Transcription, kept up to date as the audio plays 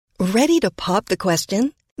Ready to pop the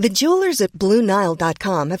question? The jewelers at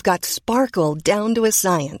BlueNile.com have got sparkle down to a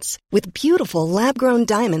science with beautiful lab-grown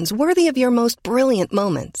diamonds worthy of your most brilliant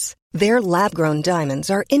moments. Their lab-grown diamonds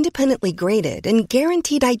are independently graded and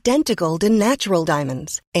guaranteed identical to natural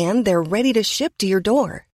diamonds, and they're ready to ship to your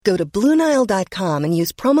door. Go to BlueNile.com and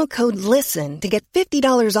use promo code LISTEN to get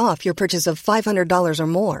 $50 off your purchase of $500 or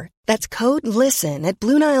more. That's code LISTEN at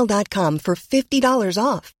BlueNile.com for $50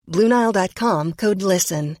 off. BlueNile.com, code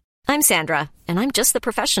LISTEN. I'm Sandra, and I'm just the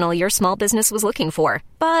professional your small business was looking for.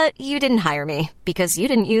 But you didn't hire me because you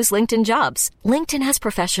didn't use LinkedIn Jobs. LinkedIn has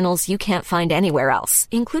professionals you can't find anywhere else,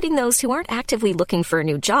 including those who aren't actively looking for a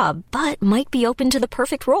new job, but might be open to the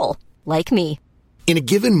perfect role, like me. In a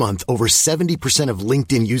given month, over 70% of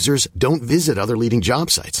LinkedIn users don't visit other leading job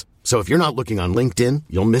sites. So if you're not looking on LinkedIn,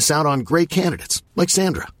 you'll miss out on great candidates like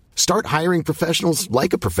Sandra. Start hiring professionals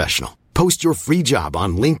like a professional. Post your free job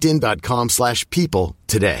on linkedin.com/people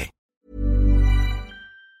today.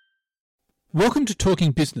 Welcome to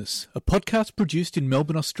Talking Business, a podcast produced in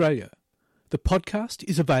Melbourne, Australia. The podcast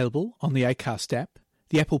is available on the Acast app,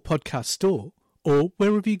 the Apple Podcast Store, or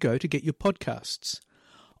wherever you go to get your podcasts.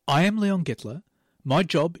 I am Leon Gettler. My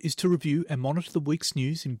job is to review and monitor the week's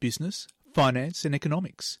news in business, finance and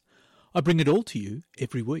economics. I bring it all to you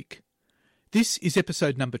every week. This is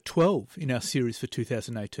episode number 12 in our series for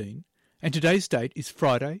 2018, and today's date is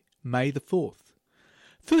Friday, May the 4th.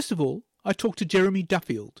 First of all, I talked to Jeremy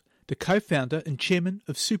Duffield, the co-founder and chairman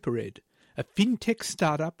of SuperEd, a fintech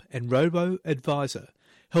startup and robo-advisor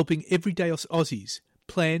helping everyday Aussies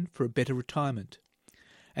plan for a better retirement.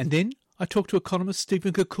 And then I talked to economist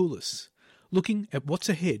Stephen Koukoulas, looking at what's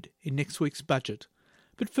ahead in next week's budget.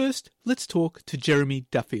 But first, let's talk to Jeremy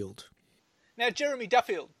Duffield. Now, Jeremy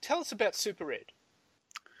Duffield, tell us about SuperEd.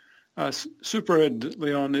 SuperEd,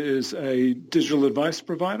 Leon, is a digital advice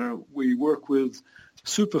provider. We work with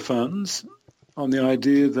super funds on the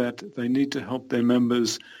idea that they need to help their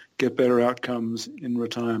members get better outcomes in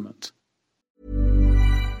retirement.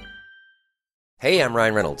 Hey, I'm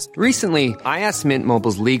Ryan Reynolds. Recently, I asked Mint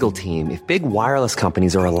Mobile's legal team if big wireless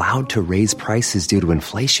companies are allowed to raise prices due to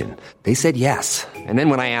inflation. They said yes. And then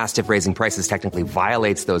when I asked if raising prices technically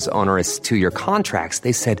violates those onerous two-year contracts,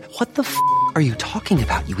 they said, "What the f*** are you talking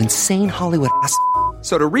about, you insane Hollywood ass?"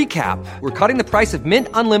 So to recap, we're cutting the price of Mint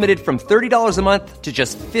Unlimited from $30 a month to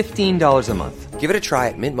just $15 a month. Give it a try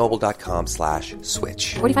at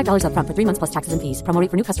mintmobile.com/switch. $45 up front for 3 months plus taxes and fees. Promo rate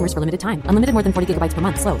for new customers for limited time. Unlimited more than 40 gigabytes per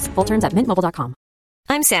month. Slows full terms at mintmobile.com.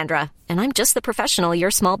 I'm Sandra, and I'm just the professional your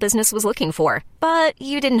small business was looking for. But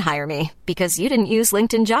you didn't hire me because you didn't use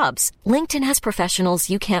LinkedIn Jobs. LinkedIn has professionals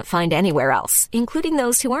you can't find anywhere else, including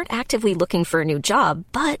those who aren't actively looking for a new job,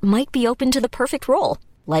 but might be open to the perfect role,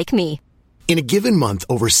 like me. In a given month,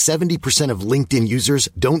 over 70% of LinkedIn users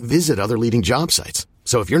don't visit other leading job sites.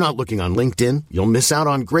 So if you're not looking on LinkedIn, you'll miss out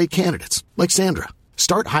on great candidates like Sandra.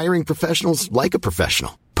 Start hiring professionals like a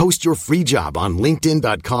professional. Post your free job on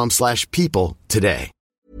linkedin.com/people today.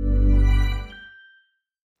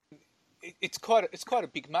 It's quite a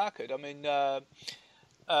big market. I mean,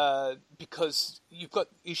 because you've got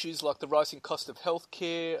issues like the rising cost of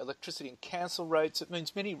healthcare, electricity and cancel rates. It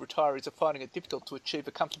means many retirees are finding it difficult to achieve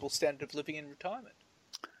a comfortable standard of living in retirement.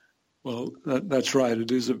 Well, that's right.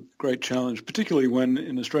 It is a great challenge, particularly when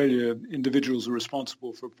in Australia individuals are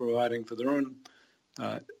responsible for providing for their own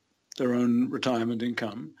retirement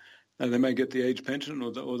income. They may get the age pension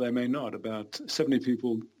or they may not. About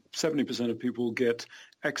 70% of people get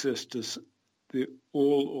access to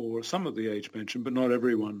all or some of the age pension, but not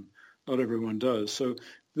everyone does. So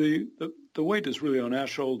the weight is really on our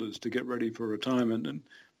shoulders to get ready for retirement. And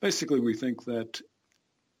basically we think that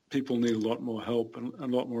people need a lot more help and a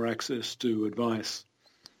lot more access to advice.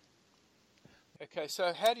 Okay,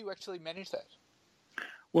 so how do you actually manage that?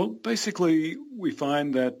 Well, basically we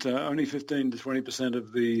find that only 15 to 20%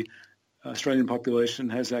 of the Australian population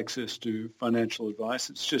has access to financial advice.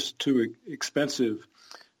 It's just too expensive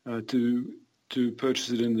to purchase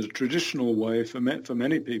it in the traditional way for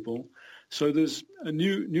many people. So there's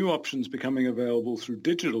new options becoming available through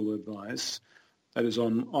digital advice, that is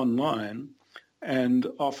online, and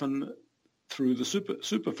often through the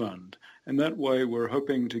super fund. And that way we're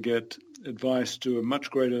hoping to get advice to a much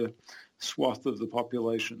greater swath of the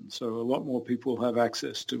population. So a lot more people have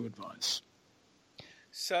access to advice.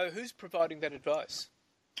 So who's providing that advice?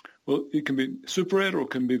 Well, it can be SuperEd or it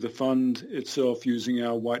can be the fund itself using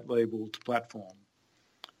our white-labeled platform.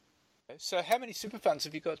 So how many super funds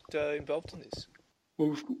have you got involved in this?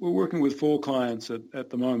 Well, we're working with 4 clients at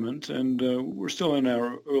the moment, and we're still in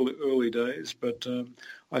our early days, but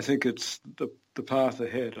I think it's the path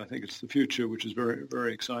ahead. I think it's the future, which is very,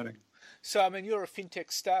 very exciting. So, I mean, you're a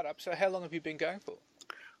fintech startup, so how long have you been going for?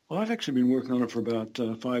 Well, I've actually been working on it for about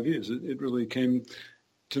 5 years. It really came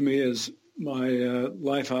to me as my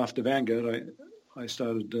life after Vanguard. I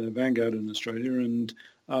started Vanguard in Australia, and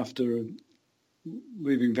after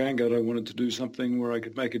leaving Vanguard, I wanted to do something where I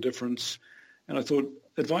could make a difference, and I thought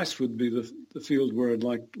advice would be the field where I'd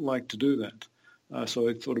like to do that. So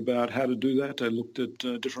I thought about how to do that. I looked at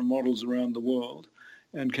different models around the world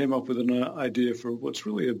and came up with an idea for what's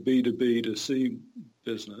really a B2B to C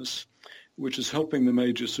business, which is helping the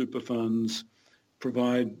major super funds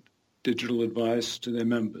provide digital advice to their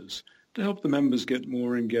members to help the members get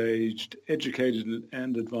more engaged, educated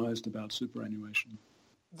and advised about superannuation.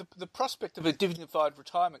 The prospect of a dignified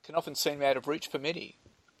retirement can often seem out of reach for many.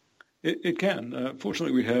 It can.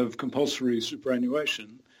 Fortunately, we have compulsory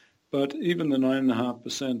superannuation, but even the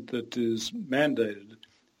 9.5% that is mandated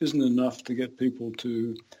isn't enough to get people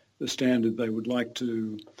to the standard they would like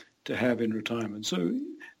to have in retirement. So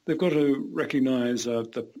they've got to recognise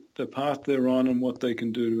the path they're on and what they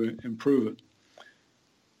can do to improve it.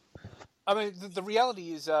 I mean, the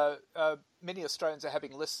reality is many Australians are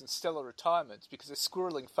having less than stellar retirements because they're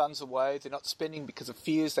squirreling funds away. They're not spending because of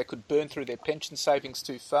fears they could burn through their pension savings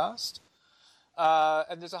too fast.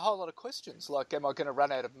 And there's a whole lot of questions like, am I going to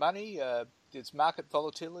run out of money? There's market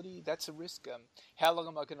volatility. That's a risk. How long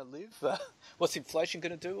am I going to live? What's inflation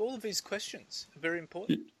going to do? All of these questions are very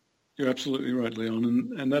important. You're absolutely right,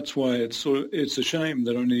 Leon. And that's why it's a shame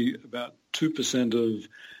that only about 2% of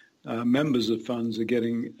members of funds are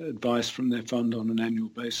getting advice from their fund on an annual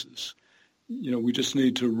basis. You know, we just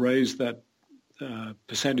need to raise that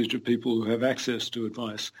percentage of people who have access to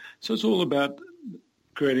advice. So it's all about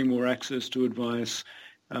creating more access to advice,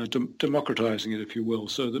 democratizing it, if you will,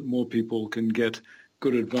 so that more people can get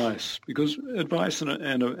good advice. Because advice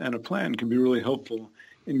and a plan can be really helpful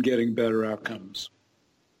in getting better outcomes.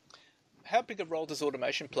 How big a role does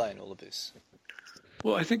automation play in all of this?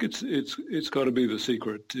 Well, I think it's got to be the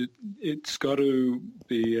secret. It's got to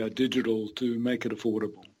be digital to make it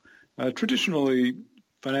affordable. Traditionally,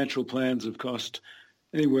 financial plans have cost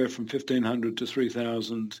anywhere from $1,500 to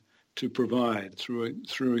 $3,000 to provide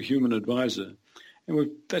through a human advisor, and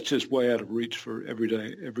that's just way out of reach for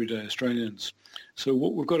everyday Australians. So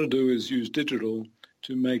what we've got to do is use digital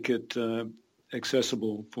to make it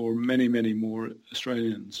accessible for many, many more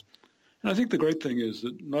Australians. And I think the great thing is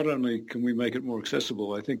that not only can we make it more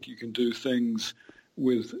accessible, I think you can do things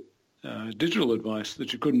with digital advice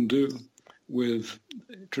that you couldn't do with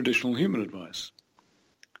traditional human advice.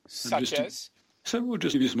 Such as? So we'll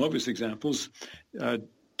just give you some obvious examples.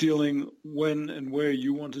 Dealing when and where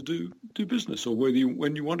you want to do business, or when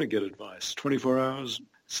you want to get advice, 24 hours,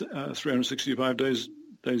 365 days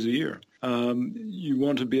a year. You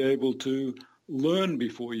want to be able to learn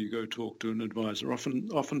before you go talk to an advisor.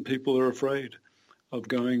 Often people are afraid of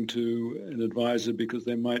going to an advisor because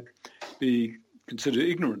they might be considered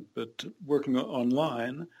ignorant, but working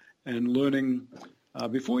online and learning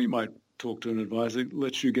before you might talk to an advisor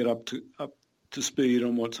lets you get up to speed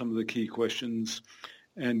on what some of the key questions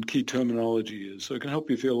and key terminology is. So it can help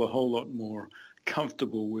you feel a whole lot more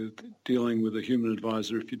comfortable with dealing with a human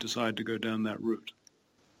advisor if you decide to go down that route.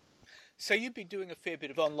 So you'd be doing a fair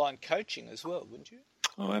bit of online coaching as well, wouldn't you?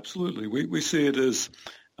 Oh, absolutely. We see it as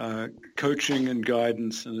coaching and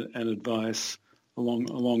guidance and advice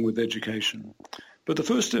along with education. But the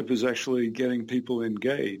first step is actually getting people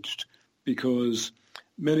engaged, because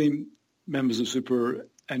many members of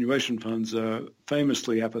superannuation funds are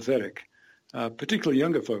famously apathetic, particularly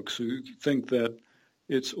younger folks who think that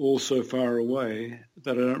it's all so far away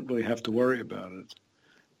that I don't really have to worry about it.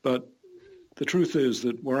 But the truth is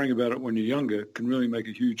that worrying about it when you're younger can really make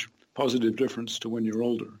a huge positive difference to when you're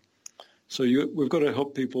older. So we've got to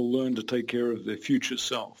help people learn to take care of their future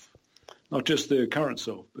self, not just their current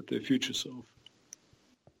self, but their future self.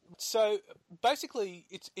 So basically,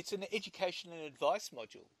 it's an education and advice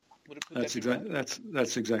module.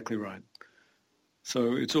 That's exactly right.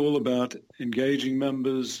 So it's all about engaging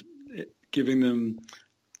members, giving them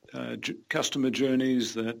customer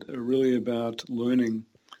journeys that are really about learning.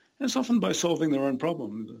 And it's often by solving their own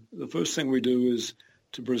problem. The first thing we do is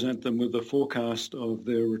to present them with a forecast of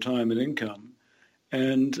their retirement income.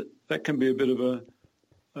 And that can be a bit of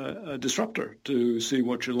a disruptor to see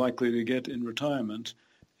what you're likely to get in retirement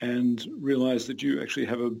and realize that you actually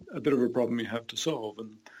have a bit of a problem you have to solve. And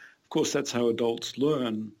of course, that's how adults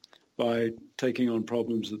learn, by taking on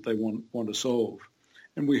problems that they want to solve.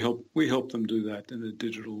 And we help them do that in a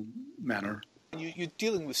digital manner. You're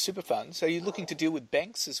dealing with super funds. Are you looking to deal with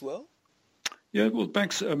banks as well? Yeah, well,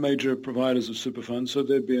 banks are major providers of super funds, so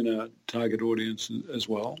they'd be in our target audience as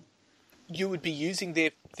well. You would be using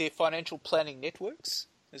their their financial planning networks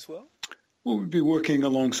as well? Well, we'd be working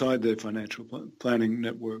alongside their financial planning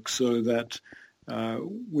networks so that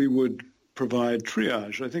we would provide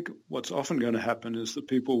triage. I think what's often going to happen is that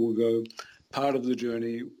people will go part of the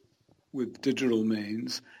journey with digital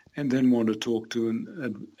means and then want to talk to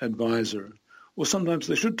an advisor. Or sometimes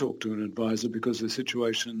they should talk to an advisor because their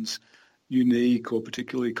situation's unique or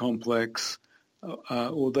particularly complex,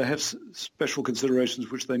 or they have special considerations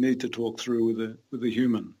which they need to talk through with a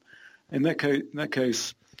human. In that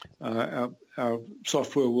case, our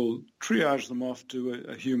software will triage them off to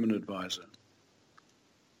a human advisor.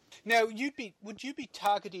 Now, would you be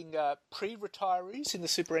targeting pre-retirees in the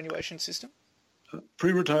superannuation system?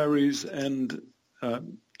 Pre-retirees and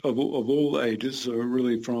of all ages, so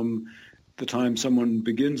really from the time someone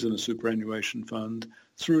begins in a superannuation fund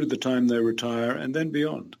through to the time they retire and then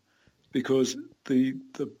beyond, because the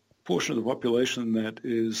portion of the population that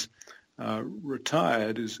is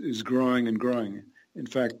retired is growing and growing. In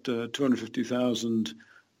fact, 250,000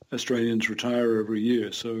 Australians retire every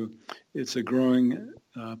year, so it's a growing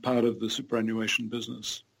part of the superannuation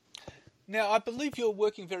business. Now, I believe you're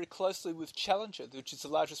working very closely with Challenger, which is the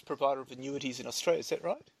largest provider of annuities in Australia. Is that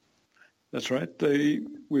right? That's right.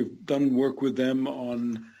 We've done work with them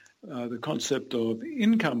on the concept of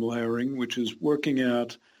income layering, which is working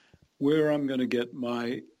out where I'm going to get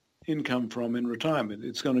my income from in retirement.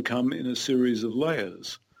 It's going to come in a series of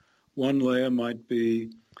layers. One layer might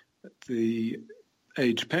be the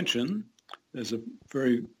age pension. There's a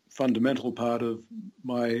very fundamental part of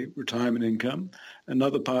my retirement income.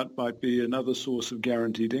 Another part might be another source of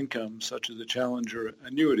guaranteed income, such as a Challenger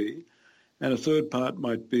annuity. And a third part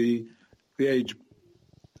might be the age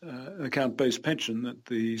account-based pension that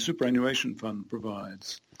the superannuation fund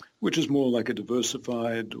provides, which is more like a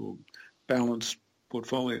diversified or balanced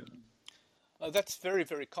portfolio. That's very,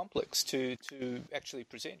 very complex to actually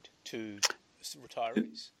present to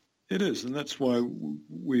retirees. It is, and that's why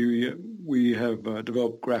we have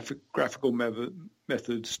developed graphical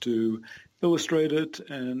methods to illustrate it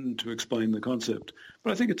and to explain the concept.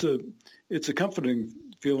 But I think it's a comforting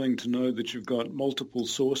feeling to know that you've got multiple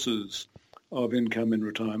sources of income in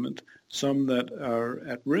retirement, some that are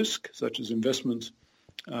at risk, such as investment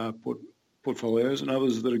portfolios, and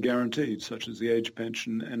others that are guaranteed, such as the age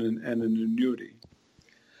pension and an annuity.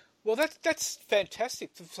 Well, that's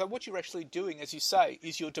fantastic. So what you're actually doing, as you say,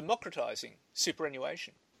 is you're democratising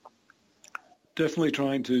superannuation. Definitely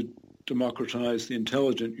trying to democratise the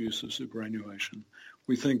intelligent use of superannuation.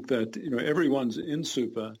 We think that everyone's in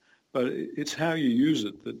super, but it's how you use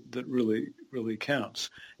it that really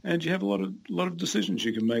counts. And you have a lot of decisions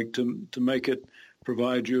you can make to make it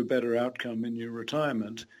provide you a better outcome in your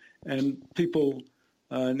retirement. And people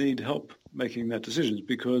need help making that decision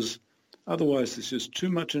because otherwise there's just too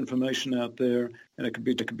much information out there, and it could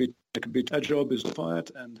be our job is to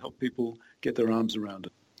fight and help people get their arms around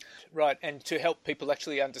it. Right, and to help people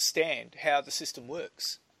actually understand how the system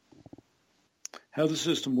works. How the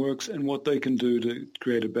system works and what they can do to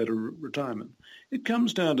create a better retirement. It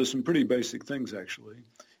comes down to some pretty basic things, actually.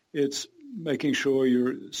 It's making sure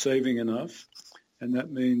you're saving enough, and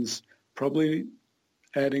that means probably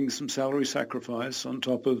adding some salary sacrifice on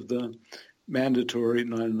top of the mandatory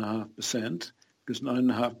 9.5%, because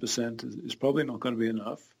 9.5% is probably not going to be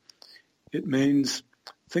enough. It means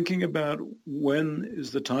thinking about when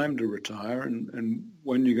is the time to retire and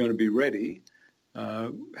when you're going to be ready.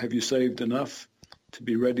 Have you saved enough to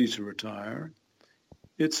be ready to retire?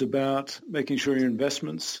 It's about making sure your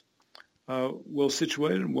investments are well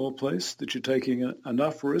situated and well placed, that you're taking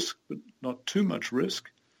enough risk but not too much risk,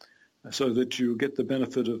 so that you get the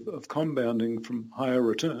benefit of compounding from higher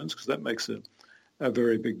returns, because that makes a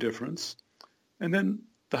very big difference. And then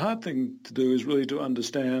the hard thing to do is really to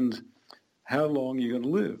understand how long you're going to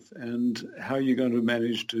live and how you're going to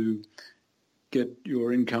manage to get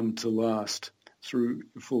your income to last through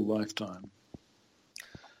your full lifetime.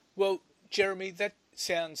 Well, Jeremy, that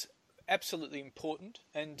sounds absolutely important,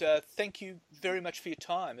 and thank you very much for your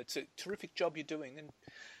time. It's a terrific job you're doing, and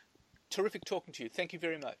terrific talking to you. Thank you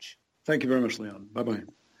very much. Thank you very much, Leon. Bye-bye.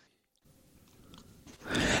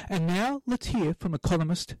 And now let's hear from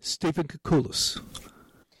economist Stephen Koukoulas.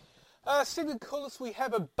 Stephen Koukoulas, we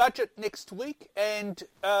have a budget next week, and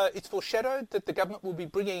it's foreshadowed that the government will be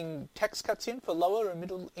bringing tax cuts in for lower and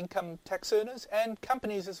middle income tax earners and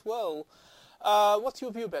companies as well. What's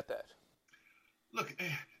your view about that? Look,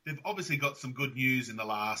 they've obviously got some good news in the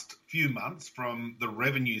last few months from the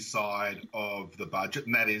revenue side of the budget,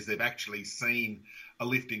 and that is they've actually seen a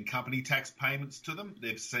lift in company tax payments to them.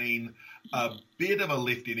 They've seen a bit of a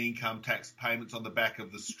lift in income tax payments on the back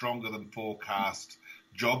of the stronger than forecast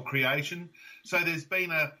job creation. So there's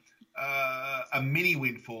been a mini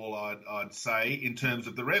windfall, I'd say, in terms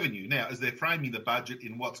of the revenue. Now, as they're framing the budget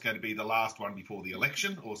in what's going to be the last one before the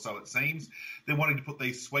election, or so it seems, they're wanting to put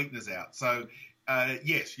these sweeteners out. So,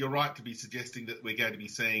 yes, you're right to be suggesting that we're going to be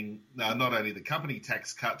seeing not only the company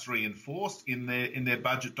tax cuts reinforced in their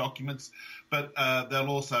budget documents, but they'll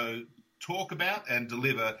also talk about and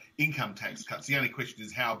deliver income tax cuts. The only question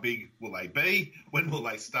is, how big will they be? When will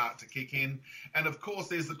they start to kick in? And of course,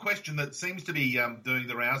 there's the question that seems to be doing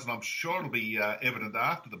the rounds, and I'm sure it'll be evident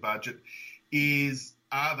after the budget, is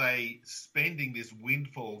are they spending this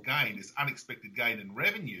windfall gain, this unexpected gain in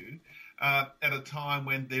revenue, at a time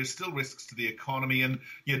when there's still risks to the economy? And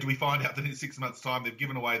do we find out that in 6 months' time they've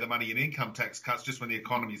given away the money in income tax cuts just when the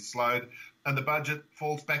economy's slowed and the budget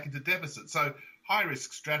falls back into deficit? So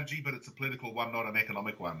high-risk strategy, but it's a political one, not an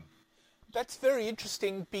economic one. That's very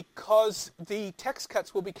interesting, because the tax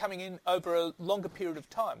cuts will be coming in over a longer period of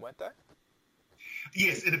time, won't they?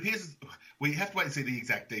 Yes, it appears we have to wait and see the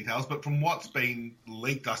exact details, but from what's been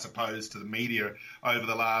leaked, I suppose, to the media over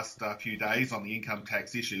the last few days on the income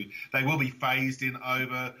tax issue, they will be phased in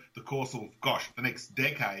over the course of, the next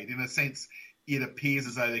decade. In a sense, it appears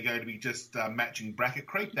as though they're going to be just matching bracket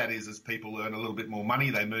creep. That is, as people earn a little bit more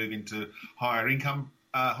money, they move into higher income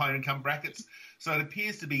brackets. So it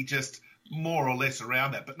appears to be just more or less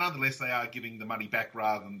around that. But nonetheless, they are giving the money back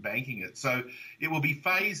rather than banking it. So it will be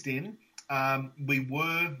phased in.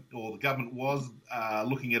 The government was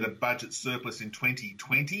looking at a budget surplus in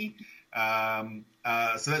 2020.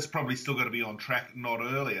 So that's probably still going to be on track, not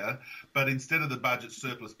earlier. But instead of the budget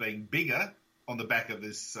surplus being bigger on the back of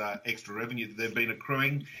this extra revenue that they've been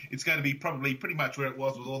accruing, it's going to be probably pretty much where it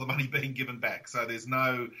was, with all the money being given back. So there's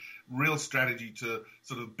no real strategy to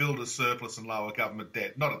sort of build a surplus and lower government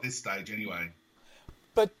debt, not at this stage anyway.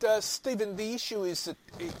 But, Stephen, the issue is that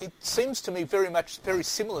it seems to me very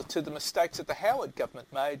similar to the mistakes that the Howard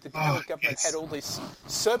government made. The Howard government had all these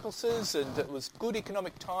surpluses, and it was good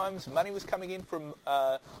economic times, money was coming in from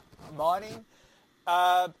mining,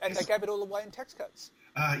 and they gave it all away in tax cuts.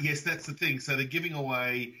 Yes, that's the thing. So they're giving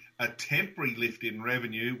away a temporary lift in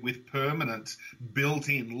revenue with permanent,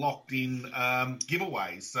 built-in, locked-in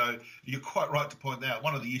giveaways. So you're quite right to point out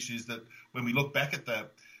one of the issues that when we look back at the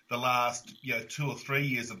last 2 or 3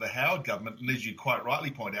 years of the Howard government, and as you quite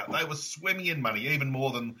rightly point out, they were swimming in money, even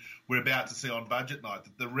more than we're about to see on budget night.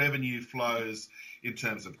 The revenue flows in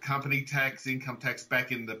terms of company tax, income tax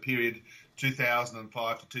back in the period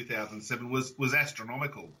 2005 to 2007 was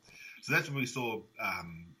astronomical. So that's when we saw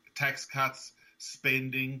tax cuts,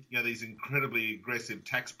 spending, these incredibly aggressive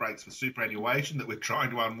tax breaks for superannuation that we're trying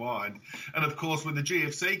to unwind. And of course, when the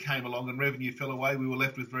GFC came along and revenue fell away, we were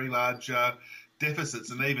left with very large deficits.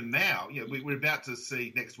 And even now, we're about to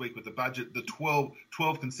see next week with the budget, the 12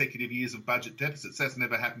 consecutive years of budget deficits. That's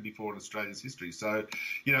never happened before in Australia's history. So,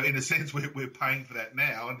 in a sense, we're paying for that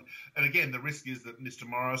now. And again, the risk is that Mr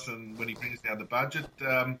Morrison, when he brings down the budget,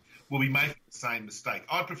 will be making the same mistake.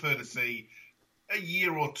 I'd prefer to see a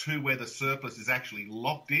year or two where the surplus is actually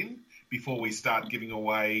locked in before we start giving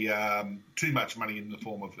away too much money in the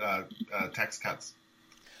form of tax cuts.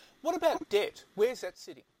 What about debt? Where's that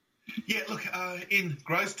sitting? Yeah, look, in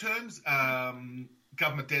gross terms,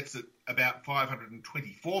 government debt's at about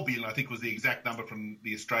 $524 billion, I think was the exact number from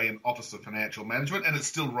the Australian Office of Financial Management, and it's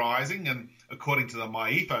still rising. And according to the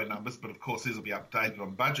MyEFO numbers, but of course these will be updated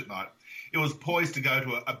on budget night, it was poised to go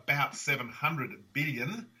to about $700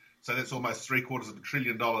 billion. So that's almost $750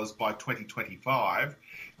 billion by 2025.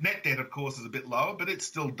 Net debt, of course, is a bit lower, but it's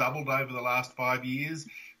still doubled over the last 5 years.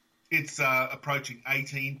 It's approaching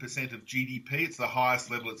 18% of GDP. It's the highest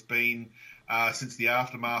level it's been since the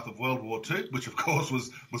aftermath of World War II, which, of course,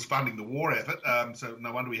 was funding the war effort. So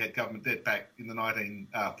no wonder we had government debt back in the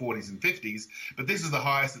 1940s and 50s. But this is the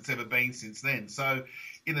highest it's ever been since then. So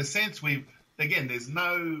in a sense, there's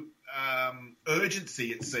no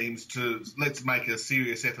urgency, it seems, to let's make a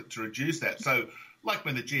serious effort to reduce that. So like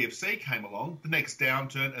when the GFC came along, the next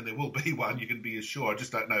downturn, and there will be one, you can be assured, I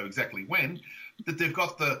just don't know exactly when, that they've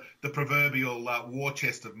got the proverbial war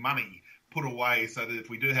chest of money put away so that if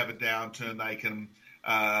we do have a downturn, they can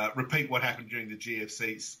repeat what happened during the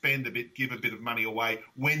GFC, spend a bit, give a bit of money away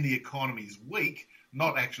when the economy's weak,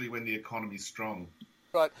 not actually when the economy's strong.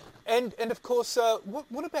 Right. And of course,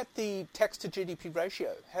 what about the tax to GDP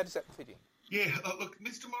ratio? How does that fit in? Yeah, look,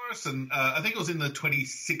 Mr Morrison, I think it was in the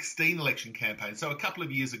 2016 election campaign, so a couple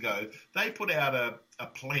of years ago, they put out a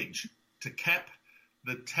pledge to cap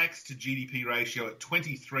the tax to GDP ratio at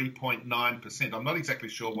 23.9%. I'm not exactly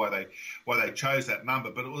sure why they chose that number,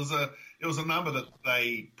 but it was a number that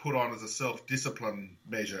they put on as a self-discipline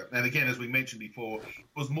measure. And again, as we mentioned before, it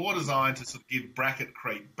was more designed to sort of give bracket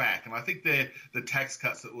creep back. And I think the tax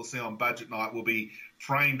cuts that we'll see on budget night will be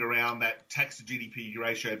framed around that tax to GDP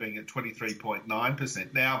ratio being at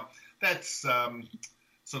 23.9%. Now, that's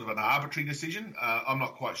sort of an arbitrary decision. I'm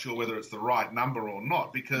not quite sure whether it's the right number or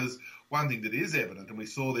not, because one thing that is evident, and we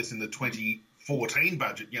saw this in the 2014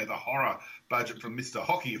 budget, the horror budget from Mr.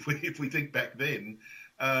 Hockey, if we think back then,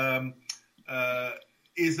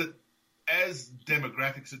 is that as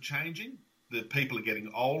demographics are changing, the people are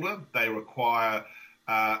getting older, they require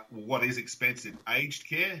what is expensive aged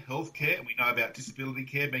care, health care, and we know about disability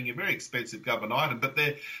care being a very expensive government item, but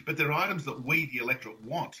they're items that we, the electorate,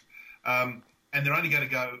 want. And they're only going to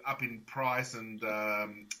go up in price and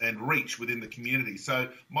reach within the community. So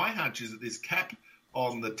my hunch is that this cap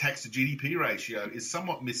on the tax to GDP ratio is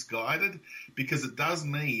somewhat misguided, because it does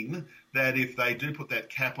mean that if they do put that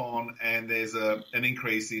cap on and there's an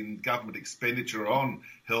increase in government expenditure on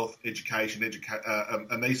health, education,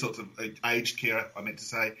 and these sorts of aged care, I meant to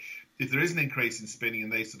say, if there is an increase in spending in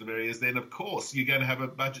these sort of areas, then of course you're going to have a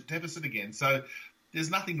budget deficit again. So there's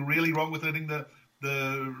nothing really wrong with letting the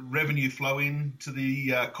revenue flow into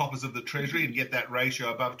the coffers of the Treasury and get that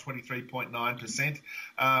ratio above 23.9%.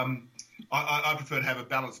 I prefer to have a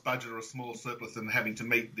balanced budget or a small surplus than having to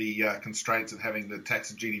meet the constraints of having the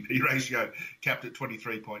tax to GDP ratio capped at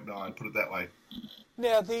 23.9, put it that way.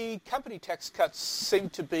 Now, the company tax cuts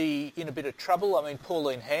seem to be in a bit of trouble. I mean,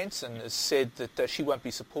 Pauline Hanson has said that she won't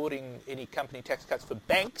be supporting any company tax cuts for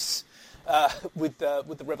banks with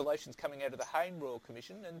the revelations coming out of the Hayne Royal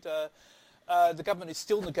Commission, and the government is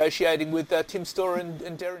still negotiating with Tim Storer and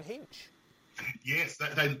Darren Hinch. Yes,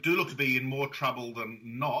 they do look to be in more trouble than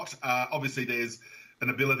not. Obviously, there's an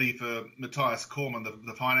ability for Matthias Cormann,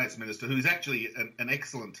 the finance minister, who is actually an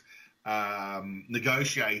excellent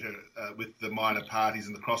negotiator with the minor parties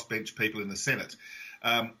and the crossbench people in the Senate.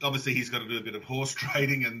 Obviously, he's got to do a bit of horse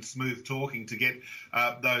trading and smooth talking to get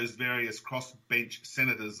those various crossbench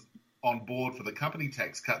senators on board for the company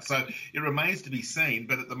tax cut. So it remains to be seen.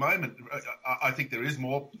 But at the moment, I think there is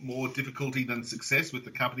more difficulty than success with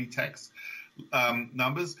the company tax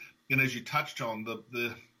numbers. And as you touched on,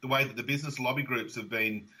 the way that the business lobby groups have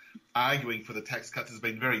been arguing for the tax cuts has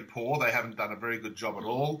been very poor. They haven't done a very good job at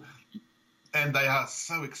all. And they are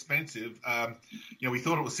so expensive. We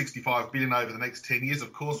thought it was $65 billion over the next 10 years.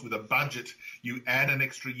 Of course, with a budget, you add an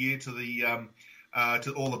extra year to the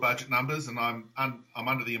to all the budget numbers, and I'm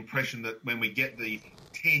under the impression that when we get the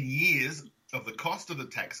 10 years of the cost of the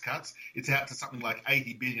tax cuts, it's out to something like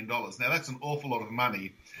 $80 billion. Now, that's an awful lot of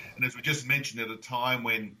money, and as we just mentioned, at a time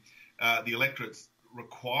when the electorate's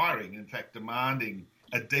requiring, in fact demanding,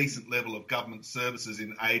 a decent level of government services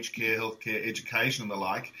in aged care, healthcare, education and the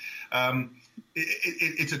like,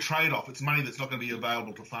 it's a trade-off. It's money that's not going to be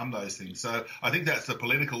available to fund those things. So I think that's the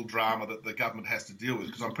political drama that the government has to deal with,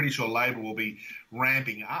 because I'm pretty sure Labor will be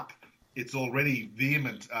ramping up its already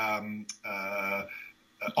vehement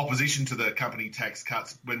opposition to the company tax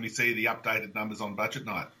cuts when we see the updated numbers on budget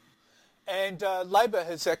night. And Labor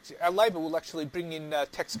will actually bring in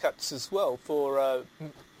tax cuts as well for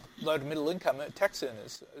low to middle income tax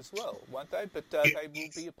earners as well, won't they? But they will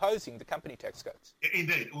be opposing the company tax cuts.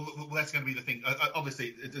 Indeed. Well, that's going to be the thing.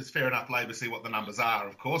 Obviously, it's fair enough Labor see what the numbers are,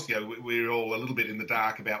 of course. We're all a little bit in the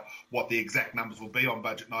dark about what the exact numbers will be on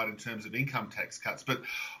budget night in terms of income tax cuts. But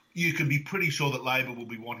you can be pretty sure that Labor will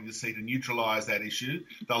be wanting to see to neutralise that issue.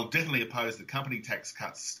 They'll definitely oppose the company tax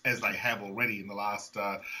cuts, as they have already in the last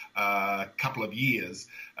couple of years.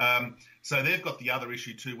 So they've got the other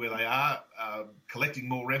issue too, where they are collecting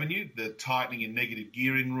more revenue, the tightening in negative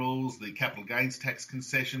gearing rules, the capital gains tax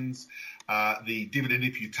concessions, the dividend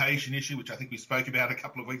imputation issue, which I think we spoke about a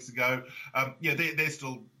couple of weeks ago. They're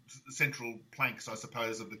still central planks, I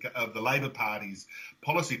suppose, of the Labor Party's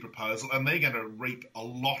policy proposal, and they're going to reap a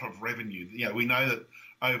lot of revenue. We know that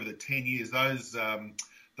over the 10 years,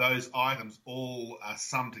 those items all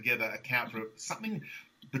summed together account for something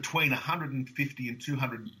between $150 and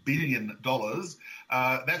 $200 billion.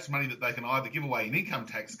 That's money that they can either give away in income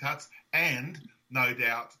tax cuts and, no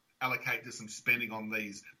doubt, allocate to some spending on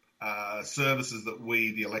these services that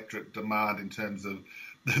we, the electorate, demand in terms of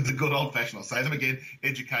the good old-fashioned, I'll say them again,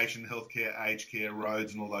 education, healthcare, aged care,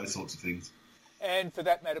 roads and all those sorts of things. And for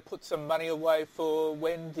that matter, put some money away for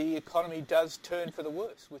when the economy does turn for the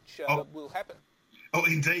worse, which will happen. Oh,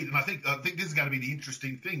 indeed. And I think this is going to be the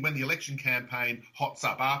interesting thing. When the election campaign hots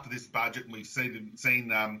up after this budget, and we've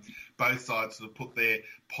seen both sides sort of put their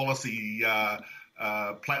policy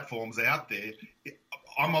platforms out there,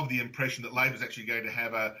 I'm of the impression that Labor's actually going to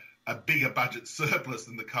have a bigger budget surplus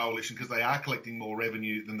than the Coalition because they are collecting more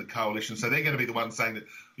revenue than the Coalition. So they're going to be the ones saying that,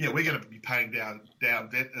 we're going to be paying down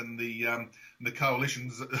debt, and the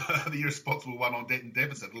Coalition's the irresponsible one on debt and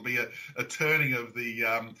deficit. It'll be a turning of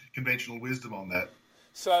the conventional wisdom on that.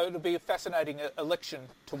 So it'll be a fascinating election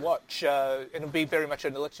to watch. It'll be very much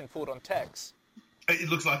an election fought on tax. It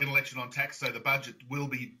looks like an election on tax, so the budget will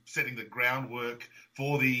be setting the groundwork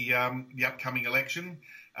for the upcoming election.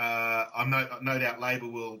 No doubt Labor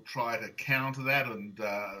will try to counter that and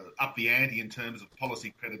up the ante in terms of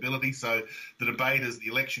policy credibility. So the debate as the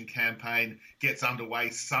election campaign gets underway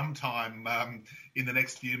sometime in the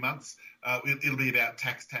next few months, it'll be about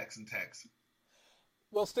tax.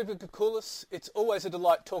 Well, Stephen Koukoulas, it's always a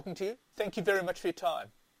delight talking to you. Thank you very much for your time.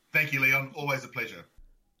 Thank you, Leon. Always a pleasure.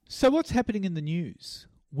 So what's happening in the news?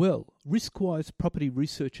 Well, Riskwise Property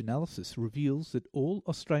Research Analysis reveals that all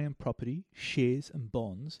Australian property, shares and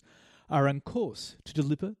bonds are on course to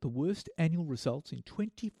deliver the worst annual results in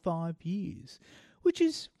 25 years, which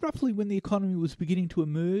is roughly when the economy was beginning to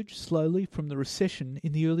emerge slowly from the recession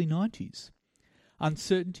in the early 90s.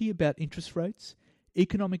 Uncertainty about interest rates,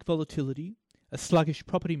 economic volatility, a sluggish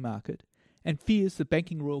property market, and fears the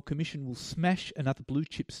Banking Royal Commission will smash another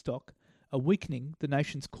blue-chip stock are weakening the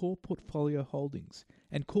nation's core portfolio holdings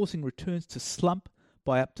and causing returns to slump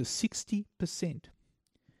by up to 60%.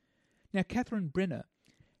 Now, Catherine Brenner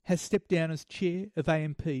has stepped down as chair of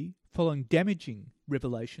AMP following damaging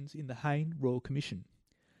revelations in the Hayne Royal Commission.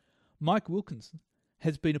 Mike Wilkinson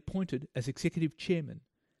has been appointed as executive chairman,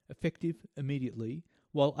 effective immediately,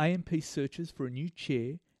 while AMP searches for a new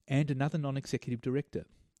chair and another non-executive director.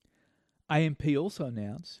 AMP also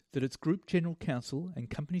announced that its Group General Counsel and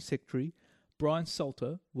Company Secretary, Brian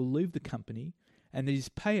Salter, will leave the company and that his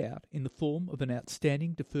payout in the form of an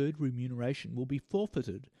outstanding deferred remuneration will be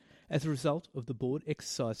forfeited as a result of the board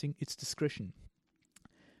exercising its discretion.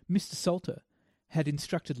 Mr. Salter had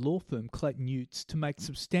instructed law firm Clayton Utz to make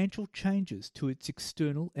substantial changes to its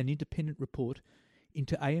external and independent report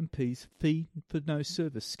into AMP's fee for no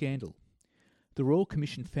service scandal. The Royal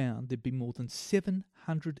Commission found there'd been more than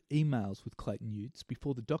 700 emails with Clayton Utz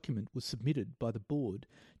before the document was submitted by the board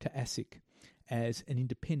to ASIC as an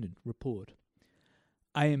independent report.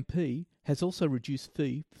 AMP has also reduced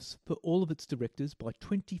fees for all of its directors by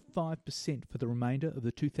 25% for the remainder of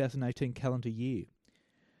the 2018 calendar year.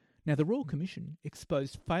 Now, the Royal Commission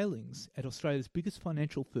exposed failings at Australia's biggest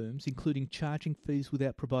financial firms, including charging fees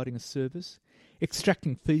without providing a service,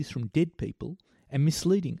 extracting fees from dead people, and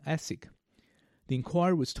misleading ASIC. The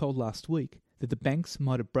inquiry was told last week that the banks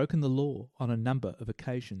might have broken the law on a number of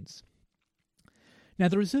occasions. Now,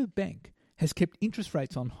 the Reserve Bank has kept interest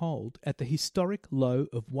rates on hold at the historic low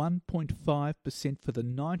of 1.5% for the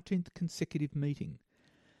 19th consecutive meeting.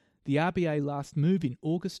 The RBA last moved in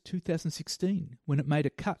August 2016 when it made a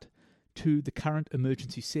cut to the current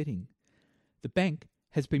emergency setting. The bank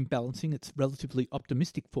has been balancing its relatively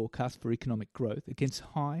optimistic forecast for economic growth against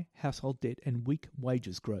high household debt and weak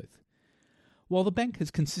wages growth. While the bank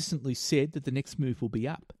has consistently said that the next move will be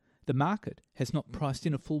up, the market has not priced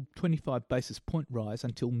in a full 25 basis point rise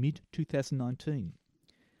until mid-2019.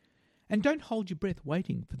 And don't hold your breath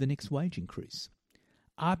waiting for the next wage increase.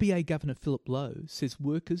 RBA Governor Philip Lowe says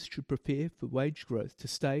workers should prepare for wage growth to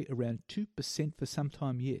stay around 2% for some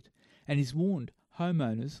time yet, and he's warned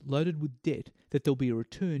homeowners loaded with debt that there'll be a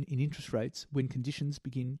return in interest rates when conditions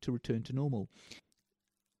begin to return to normal.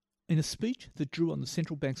 In a speech that drew on the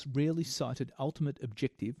central bank's rarely cited ultimate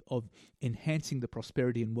objective of enhancing the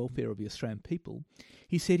prosperity and welfare of the Australian people,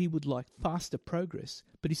 he said he would like faster progress,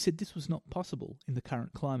 but he said this was not possible in the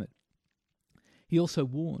current climate. He also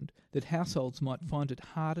warned that households might find it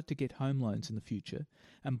harder to get home loans in the future,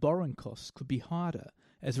 and borrowing costs could be harder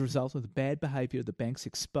as a result of the bad behaviour of the banks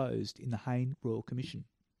exposed in the Hayne Royal Commission.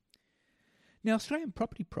 Now, Australian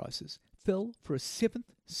property prices fell for a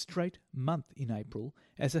seventh straight month in April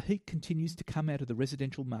as the heat continues to come out of the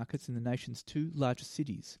residential markets in the nation's two largest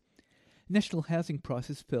cities. National housing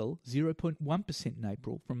prices fell 0.1% in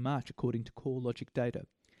April from March, according to CoreLogic data.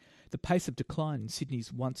 The pace of decline in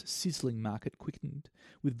Sydney's once sizzling market quickened,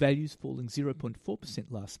 with values falling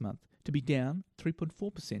 0.4% last month to be down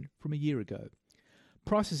 3.4% from a year ago.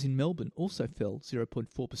 Prices in Melbourne also fell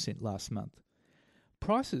 0.4% last month.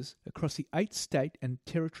 Prices across the 8 state and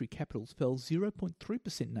territory capitals fell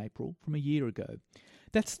 0.3% in April from a year ago.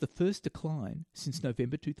 That's the first decline since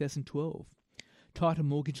November 2012. Tighter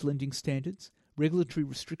mortgage lending standards, regulatory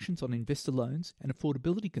restrictions on investor loans and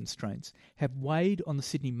affordability constraints have weighed on the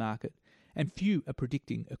Sydney market, and few are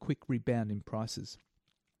predicting a quick rebound in prices.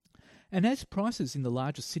 And as prices in the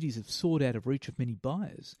largest cities have soared out of reach of many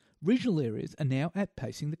buyers, regional areas are now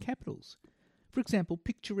outpacing the capitals. For example,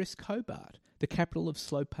 picturesque Hobart, the capital of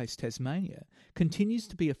slow-paced Tasmania, continues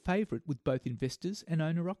to be a favourite with both investors and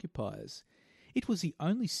owner-occupiers. It was the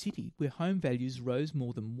only city where home values rose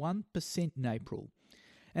more than 1% in April,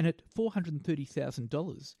 and at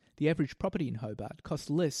 $430,000, the average property in Hobart cost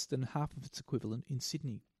less than half of its equivalent in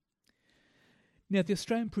Sydney. Now, the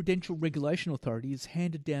Australian Prudential Regulation Authority has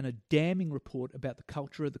handed down a damning report about the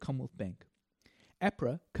culture of the Commonwealth Bank.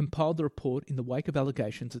 APRA compiled the report in the wake of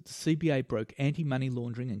allegations that the CBA broke anti-money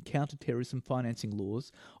laundering and counter-terrorism financing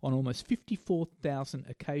laws on almost 54,000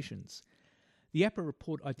 occasions. The APRA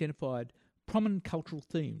report identified prominent cultural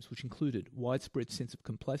themes, which included widespread sense of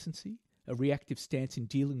complacency, a reactive stance in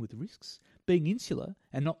dealing with risks, being insular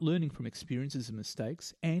and not learning from experiences and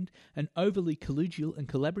mistakes, and an overly collegial and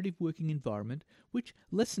collaborative working environment which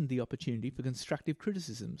lessened the opportunity for constructive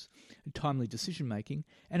criticisms, timely decision-making,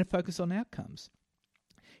 and a focus on outcomes.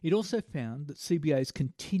 It also found that CBA's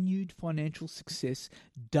continued financial success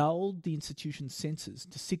dulled the institution's senses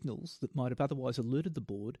to signals that might have otherwise alerted the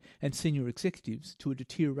board and senior executives to a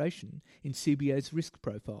deterioration in CBA's risk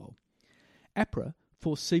profile. APRA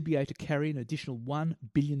forced CBA to carry an additional $1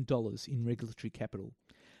 billion in regulatory capital.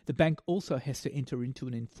 The bank also has to enter into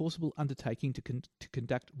an enforceable undertaking to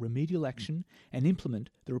conduct remedial action and implement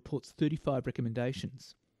the report's 35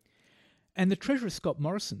 recommendations. And the Treasurer, Scott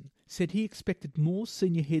Morrison, said he expected more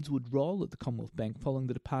senior heads would roll at the Commonwealth Bank following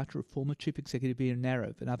the departure of former Chief Executive Ian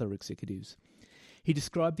Narev and other executives. He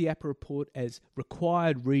described the APRA report as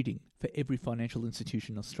required reading for every financial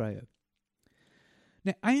institution in Australia.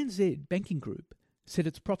 Now, ANZ Banking Group said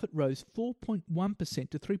its profit rose 4.1%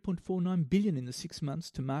 to $3.49 billion in the 6 months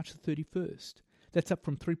to March the 31st. That's up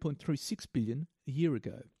from $3.36 billion a year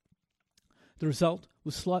ago. The result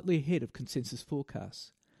was slightly ahead of consensus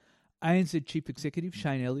forecasts. ANZ Chief Executive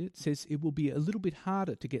Shane Elliott says it will be a little bit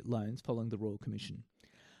harder to get loans following the Royal Commission.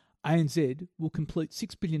 ANZ will complete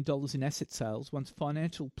 $6 billion in asset sales once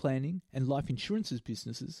financial planning and life insurances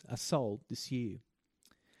businesses are sold this year.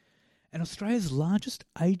 And Australia's largest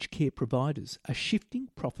aged care providers are shifting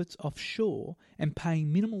profits offshore and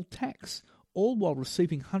paying minimal tax, all while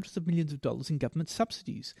receiving hundreds of millions of dollars in government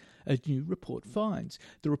subsidies, a new report finds.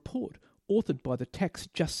 The report, authored by the Tax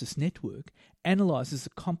Justice Network, analyses the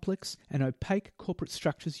complex and opaque corporate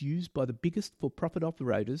structures used by the biggest for-profit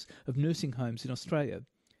operators of nursing homes in Australia.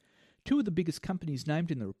 Two of the biggest companies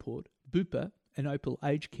named in the report, Bupa and Opal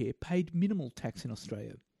Aged Care, paid minimal tax in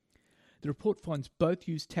Australia. The report finds both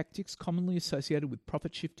use tactics commonly associated with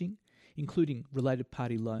profit shifting, including related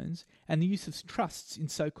party loans, and the use of trusts in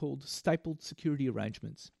so-called stapled security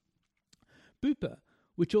arrangements. Bupa,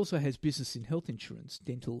 which also has business in health insurance,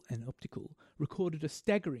 dental and optical, recorded a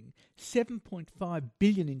staggering $7.5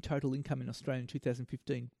 billion in total income in Australia in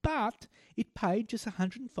 2015, but it paid just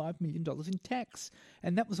 $105 million in tax,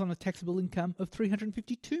 and that was on a taxable income of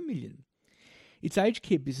 $352 million. Its aged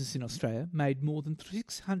care business in Australia made more than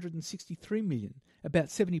 $663 million, about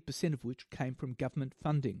 70% of which came from government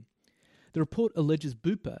funding. The report alleges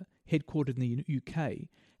Bupa, headquartered in the UK,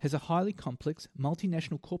 has a highly complex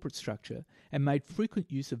multinational corporate structure and made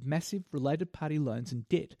frequent use of massive related party loans and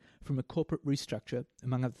debt from a corporate restructure,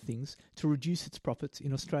 among other things, to reduce its profits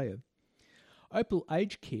in Australia. Opal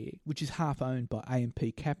Aged Care, which is half owned by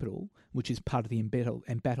AMP Capital, which is part of the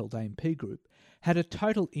embattled AMP Group, had a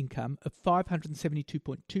total income of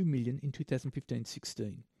 $572.2 million in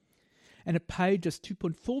 2015-16. And it paid just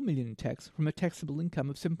 $2.4 million in tax from a taxable income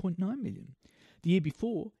of $7.9 million. The year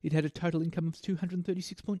before, it had a total income of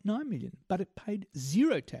 $236.9 million, but it paid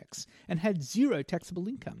zero tax and had zero taxable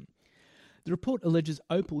income. The report alleges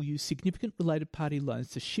Opal used significant related party loans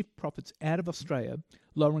to shift profits out of Australia,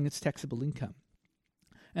 lowering its taxable income.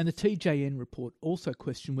 And the TJN report also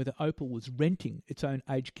questioned whether Opal was renting its own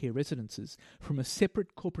aged care residences from a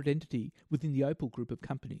separate corporate entity within the Opal group of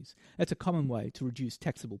companies. That's a common way to reduce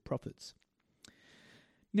taxable profits.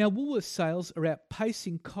 Now, Woolworths sales are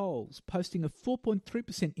outpacing Coles, posting a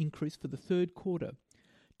 4.3% increase for the third quarter.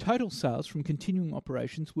 Total sales from continuing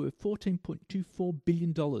operations were $14.24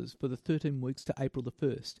 billion for the 13 weeks to April the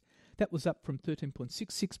 1st. That was up from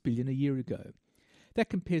 $13.66 billion a year ago. That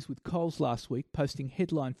compares with Coles last week posting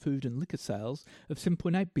headline food and liquor sales of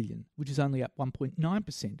 $7.8 billion, which is only up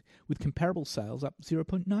 1.9%, with comparable sales up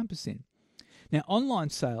 0.9%. Now, online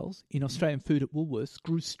sales in Australian food at Woolworths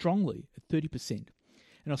grew strongly at 30%,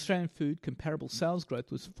 and Australian food comparable sales growth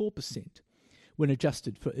was 4% when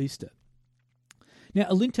adjusted for Easter. Now,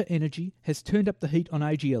 Alinta Energy has turned up the heat on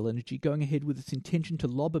AGL Energy, going ahead with its intention to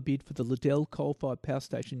lob a bid for the Liddell coal-fired power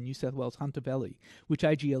station in New South Wales Hunter Valley, which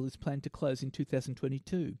AGL is planned to close in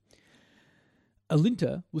 2022.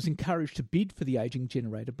 Alinta was encouraged to bid for the ageing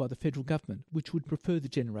generator by the federal government, which would prefer the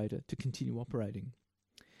generator to continue operating.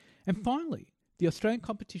 And finally, the Australian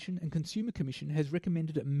Competition and Consumer Commission has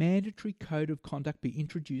recommended a mandatory code of conduct be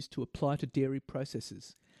introduced to apply to dairy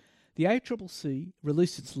processors. The ACCC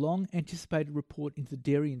released its long-anticipated report into the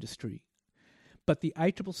dairy industry, but the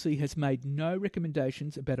ACCC has made no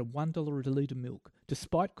recommendations about a $1 a litre milk,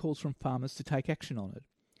 despite calls from farmers to take action on it.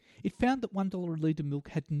 It found that $1 a litre milk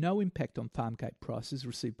had no impact on farmgate prices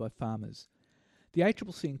received by farmers. The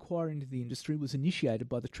ACCC inquiry into the industry was initiated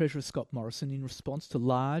by the Treasurer Scott Morrison in response to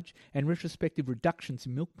large and retrospective reductions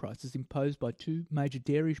in milk prices imposed by two major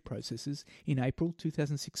dairy processors in April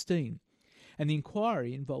 2016. And the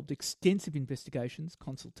inquiry involved extensive investigations,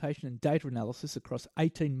 consultation and data analysis across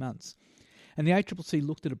 18 months. And the ACCC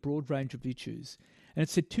looked at a broad range of issues. And it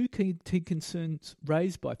said two key concerns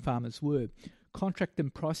raised by farmers were contract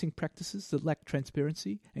and pricing practices that lacked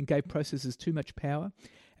transparency and gave processors too much power,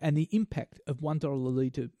 and the impact of $1 a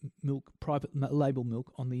litre milk, private label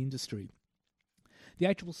milk, on the industry. The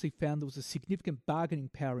ACCC found there was a significant bargaining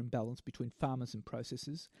power imbalance between farmers and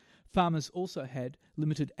processors. Farmers also had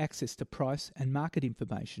limited access to price and market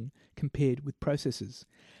information compared with processors.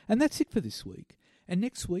 And that's it for this week. And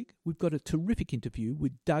next week, we've got a terrific interview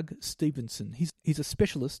with Doug Stevenson. He's a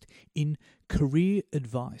specialist in career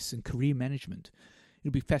advice and career management.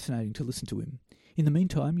 It'll be fascinating to listen to him. In the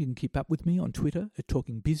meantime, you can keep up with me on Twitter at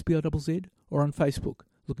TalkingBizBizz or on Facebook.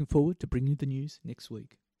 Looking forward to bringing you the news next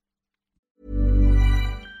week.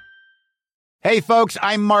 Hey, folks,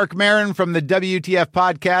 I'm Mark Maron from the WTF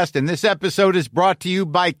Podcast, and this episode is brought to you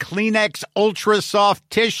by Kleenex Ultra Soft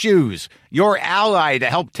Tissues, your ally to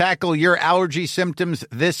help tackle your allergy symptoms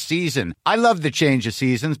this season. I love the change of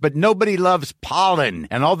seasons, but nobody loves pollen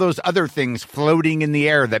and all those other things floating in the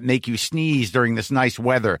air that make you sneeze during this nice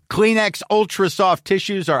weather. Kleenex Ultra Soft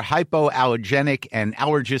Tissues are hypoallergenic and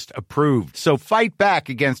allergist approved, so fight back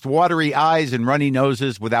against watery eyes and runny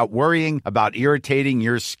noses without worrying about irritating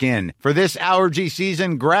your skin. For this allergy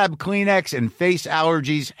season, grab Kleenex and face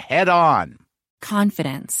allergies head on.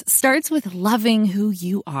 Confidence starts with loving who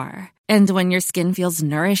you are. And when your skin feels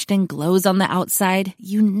nourished and glows on the outside,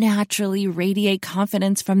 you naturally radiate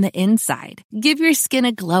confidence from the inside. Give your skin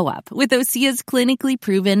a glow up with Osea's clinically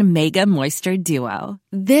proven Mega Moisture Duo.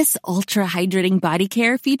 This ultra-hydrating body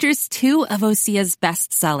care features two of Osea's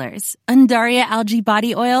best sellers, Undaria Algae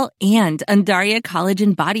Body Oil and Undaria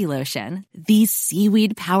Collagen Body Lotion. These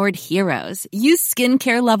seaweed-powered heroes use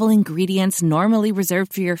skincare-level ingredients normally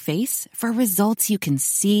reserved for your face for results you can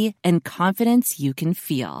see and confidence you can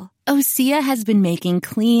feel. Osea has been making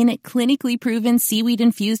clean, clinically proven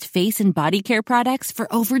seaweed-infused face and body care products for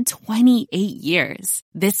over 28 years.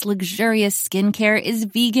 This luxurious skincare is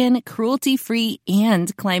vegan, cruelty-free,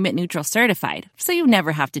 and climate-neutral certified, so you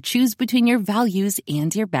never have to choose between your values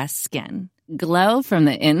and your best skin. Glow from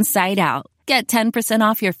the inside out. Get 10%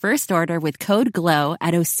 off your first order with code GLOW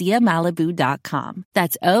at OseaMalibu.com.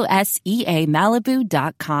 That's OSEA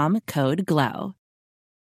Malibu.com, code GLOW.